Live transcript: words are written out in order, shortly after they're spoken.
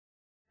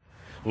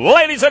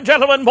Ladies and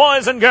gentlemen,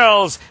 boys and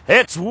girls,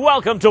 it's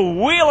welcome to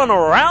Wheelin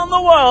Round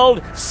the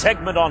World,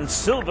 segment on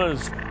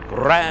Silver's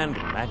Grand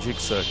Magic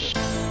Circus.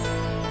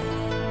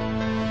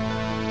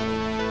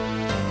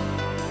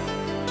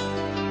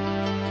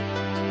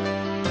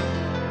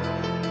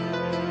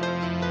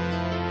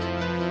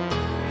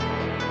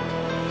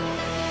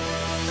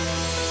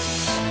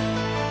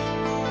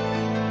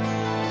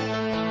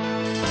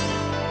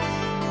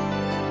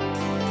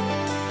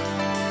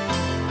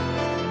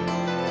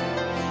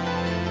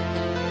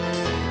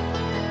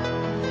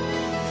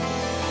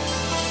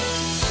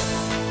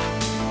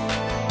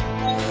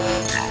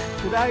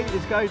 Today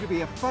is going to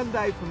be a fun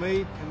day for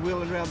me and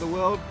Wheelin Round the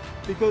World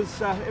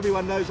because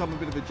everyone knows I'm a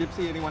bit of a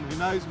gypsy, anyone who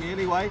knows me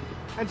anyway,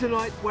 and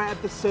tonight we're at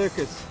the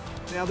circus.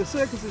 Now the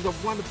circus is a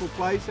wonderful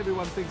place,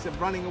 everyone thinks of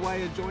running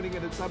away and joining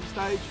it at some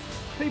stage.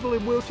 People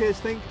in wheelchairs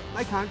think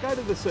they can't go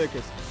to the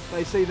circus.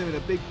 They see them in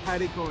a big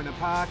paddock or in a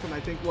park and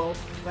they think, well,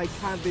 they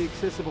can't be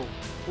accessible.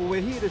 Well,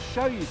 we're here to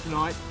show you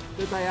tonight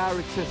that they are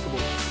accessible.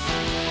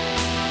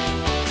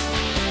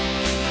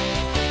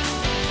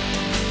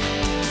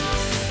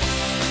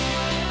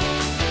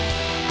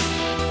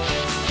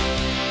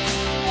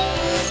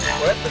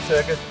 We're at the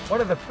circus. One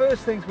of the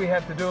first things we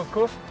have to do, of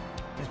course,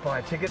 is buy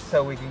a ticket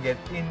so we can get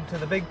into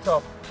the big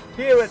top.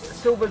 Here at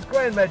Silver's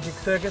Grand Magic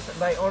Circus,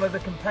 they honour the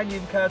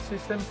companion card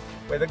system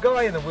where the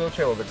guy in the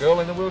wheelchair or the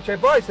girl in the wheelchair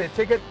buys their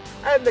ticket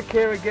and the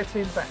carer gets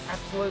in for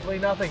absolutely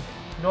nothing.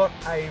 Not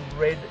a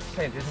red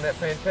cent. Isn't that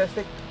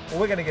fantastic? Well,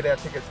 we're going to get our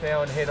tickets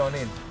now and head on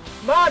in.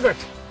 Margaret,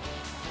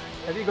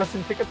 have you got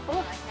some tickets for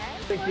us?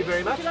 Thank you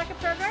very much. Would you like a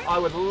program? I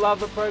would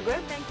love a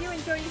program. Thank you.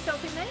 Enjoy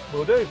yourself in there.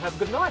 Will do. Have a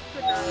good night.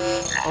 Good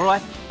night. All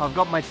right, I've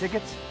got my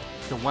tickets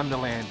to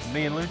Wonderland.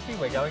 Me and Lucy,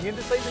 we're going in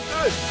to see the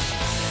show.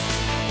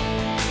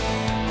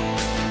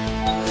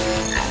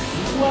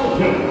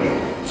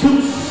 Welcome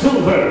to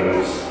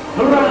Silver's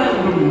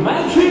Grand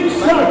Magic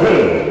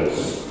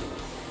Circus.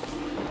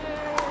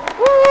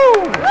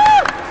 Woo!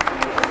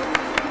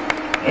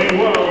 A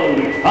world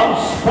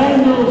of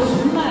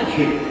spangles,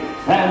 magic,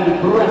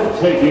 and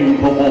breathtaking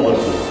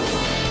performances.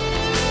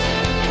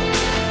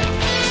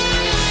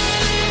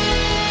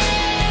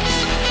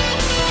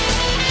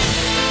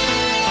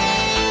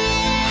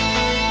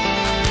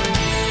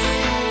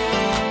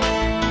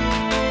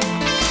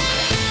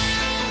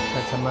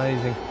 That's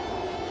amazing.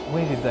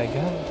 Where did they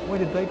go? Where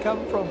did they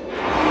come from?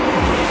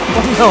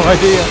 I've no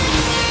idea.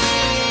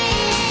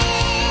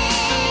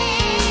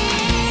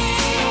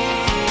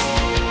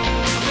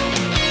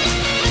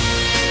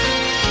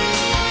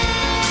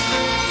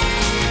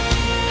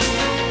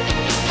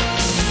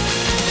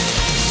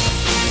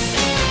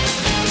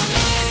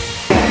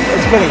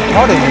 It's getting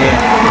hot in here.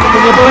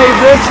 Can you believe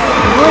this?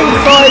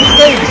 Ringside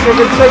seats. You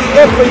can see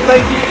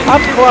everything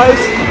up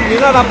close.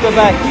 You're not up the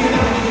back.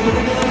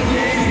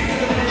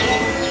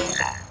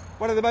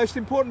 One of the most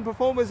important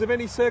performers of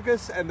any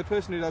circus and the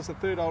person who does the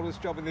third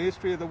oldest job in the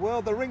history of the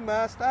world, the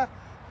ringmaster. How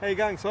are you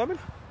going, Simon?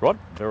 Rod,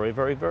 very,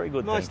 very, very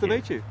good. Nice to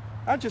thank meet you.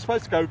 Aren't you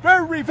supposed to go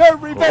very, very,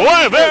 very good?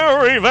 Oh,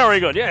 very, very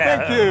good. Yeah.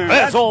 Thank you.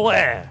 That's all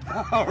there.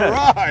 All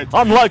right.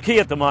 I'm low key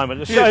at the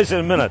moment. It shows in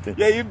a minute.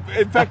 Yeah,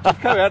 in fact, you've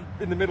come out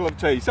in the middle of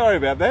tea. Sorry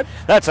about that.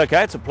 That's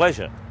okay. It's a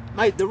pleasure.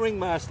 Mate, the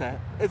ringmaster,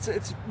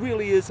 it's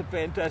really is a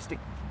fantastic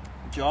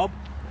job.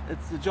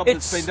 It's a job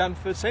that's been done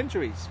for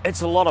centuries.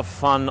 It's a lot of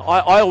fun.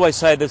 I always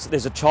say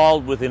there's a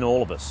child within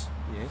all of us.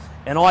 Yes.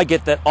 And I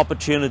get that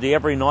opportunity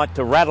every night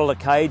to rattle a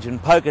cage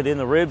and poke it in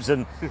the ribs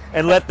and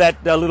let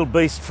that little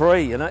beast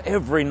free. You know,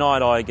 every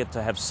night I get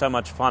to have so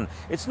much fun.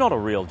 It's not a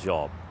real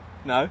job.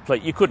 No.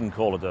 You couldn't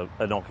call it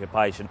an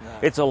occupation. No.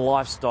 It's a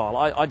lifestyle.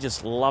 I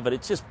just love it.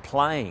 It's just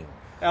playing.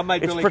 Our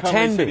mate Billy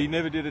Conley said he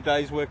never did a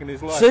day's work in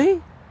his life.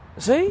 See?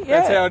 Yeah.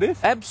 That's how it is?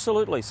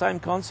 Absolutely, same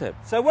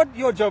concept. So what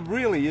your job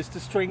really is to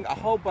string a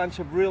whole bunch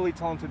of really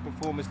talented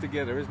performers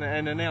together, isn't it,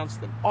 and announce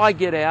them? I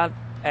get out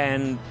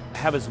and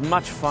have as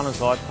much fun as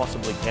I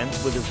possibly can,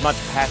 with as much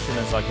passion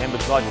as I can,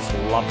 because I just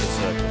love the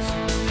circus.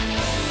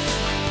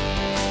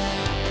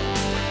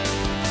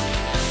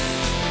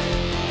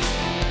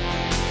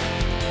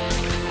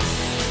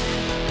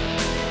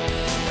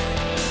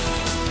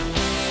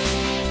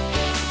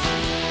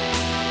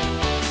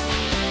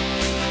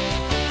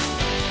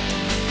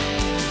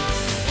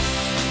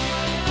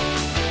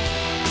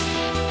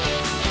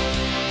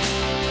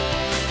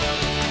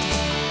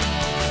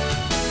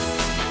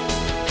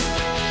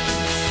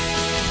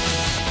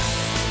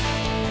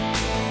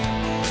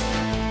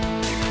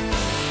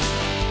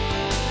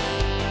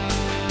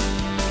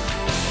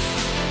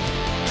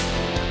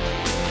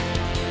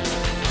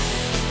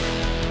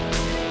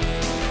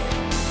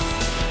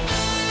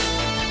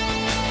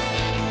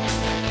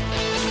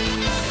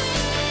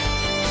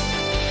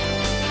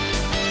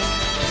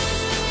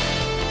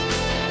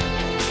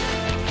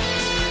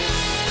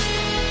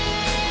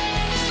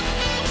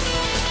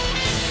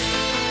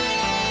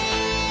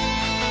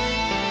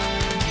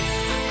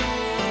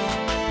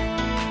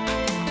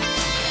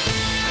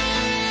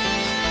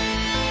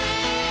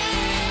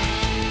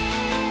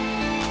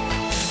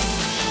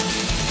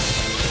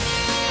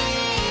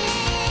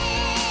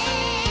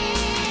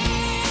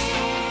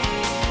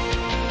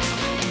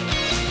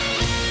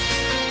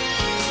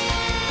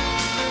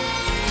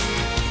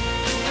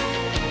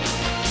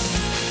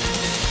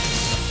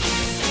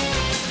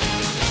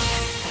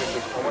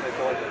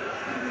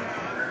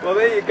 Well,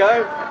 there you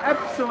go.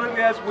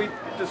 Absolutely as we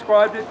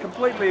described it,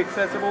 completely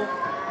accessible.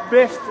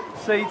 Best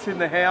seats in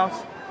the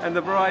house, and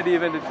the variety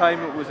of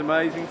entertainment was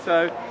amazing.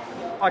 So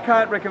I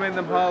can't recommend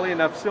them highly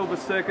enough. Silver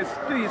Circus,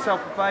 do yourself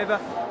a favour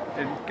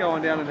and go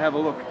on down and have a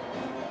look.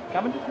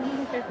 Coming?